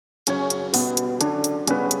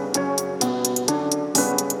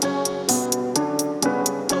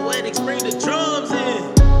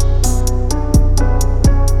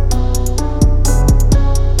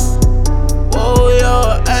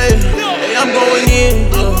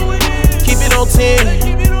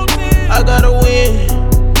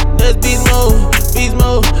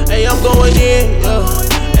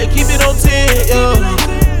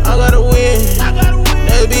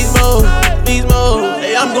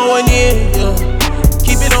going in, yeah.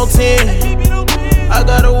 Keep it on 10. I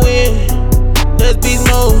gotta win. That's beast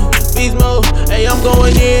mode, beast mode. Hey, I'm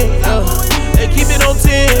going in, yeah. Hey, keep it on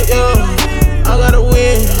 10, yeah. I gotta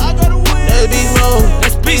win. That's beast mode,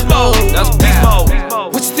 that's beast mode, that's beast mode.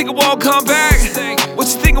 What you think it won't come back? What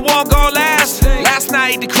you think it won't gon' last? Last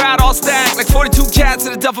night the crowd all stacked, like 42 cats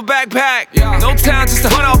in a duffel backpack. No time just to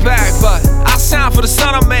run on back, but I sound for the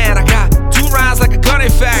son of man. I got 2 rounds like a gun, in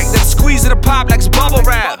fact. That squeeze in a pop like some bubble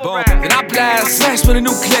wrap. Then I blast, smash with a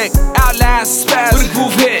new click. Outlast, spaz with a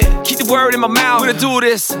groove hit. Keep the word in my mouth, gonna do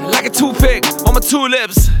this like a toothpick on my 2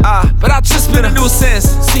 lips. But I've just been a nuisance.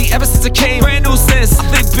 See, ever since I came, brand new sense. I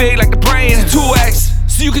think big like the brain, 2X.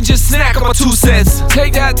 So you can just snack on my 2 cents.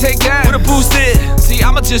 Take that, with a boosted. See,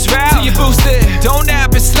 I'ma just rap till you boost it. Don't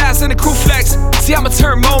nap, it's slaps in the crew flex. See, I'ma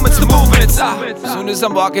turn moments to movements. Soon as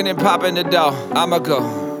I'm walking and popping the dough, I'ma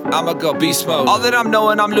go beast mode. All that I'm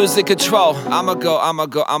knowing, I'm losing control. I'ma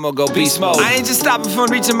go beast mode. I ain't just stopping from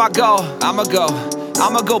reaching my goal. I'ma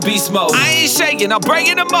go beast mode. I ain't shaking, I'm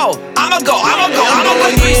breaking the mold. I'ma go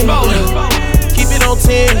beast mode. Keep it on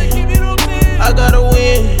 10. I gotta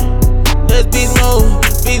win. That's beast mode,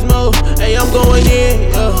 beast mode. Hey, I'm going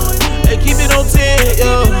in, yeah. Hey, keep it on 10,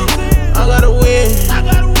 yeah. I gotta win.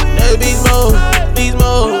 That's beast mode, beast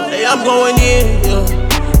mode. Hey, I'm going in, yeah.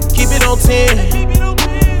 Keep it on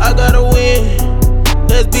 10. I gotta win.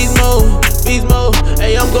 That's beast mode, beast mode.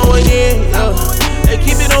 Hey, I'm going in, yeah. Hey,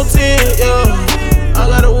 keep it on 10, yeah. I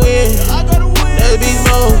gotta win. That's beast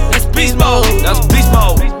mode, that's beast mode, that's beast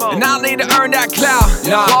mode. And I need to earn that clout.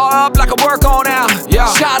 Ball up like I work on out.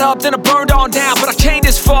 Shot up, then I burned on down. But I came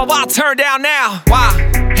this far, why I turn down now? Why?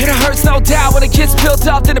 And it hurts no doubt. When it gets built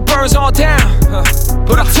up, then it burns on down.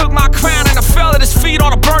 But I took my crown and I fell at his feet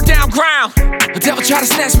on a burnt down ground. The devil tried to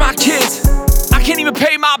snatch my kids. I can't even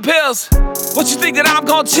pay my bills. What you think that I'm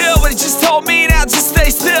gonna chill? But he just told me now, just stay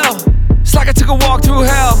still. It's like I took a walk through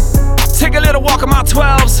hell. Take a little walk on my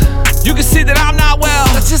 12s. You can see that I'm not well.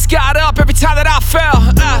 I just got up every time that I fell.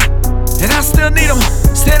 And I still need them.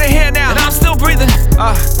 Standing here now, and I'm still breathing.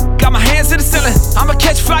 Got my hands to the ceiling. I'ma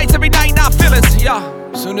catch flights every night, not feelings.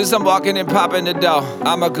 Soon as I'm walking and popping the dough,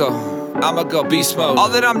 I'ma go beast mode. All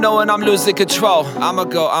that I'm knowing, I'm losing control. I'ma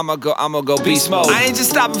go beast mode. I ain't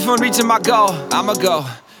just stopping from reaching my goal. I'ma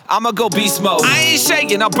go beast mode. I ain't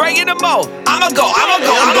shaking, I'm breaking the mold. I'ma go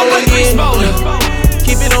beast mode.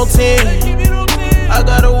 Keep it on 10. I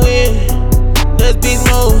gotta win. That's beast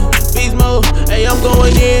mode, beast mode. Hey, I'm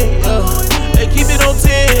going in, yeah. Hey, keep it on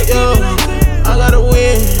 10, yeah. I gotta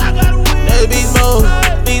win. That's beast mode,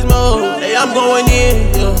 beast mode. Hey, I'm going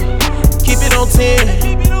in, yeah. Keep it on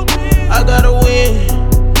 10. I gotta win.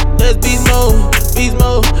 That's beast mode, beast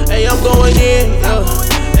mode. Hey, I'm going in, yeah.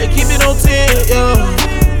 Hey, keep it on 10,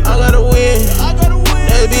 yeah. I gotta win.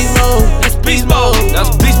 That's beast mode, that's beast mode,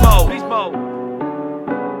 that's beast mode.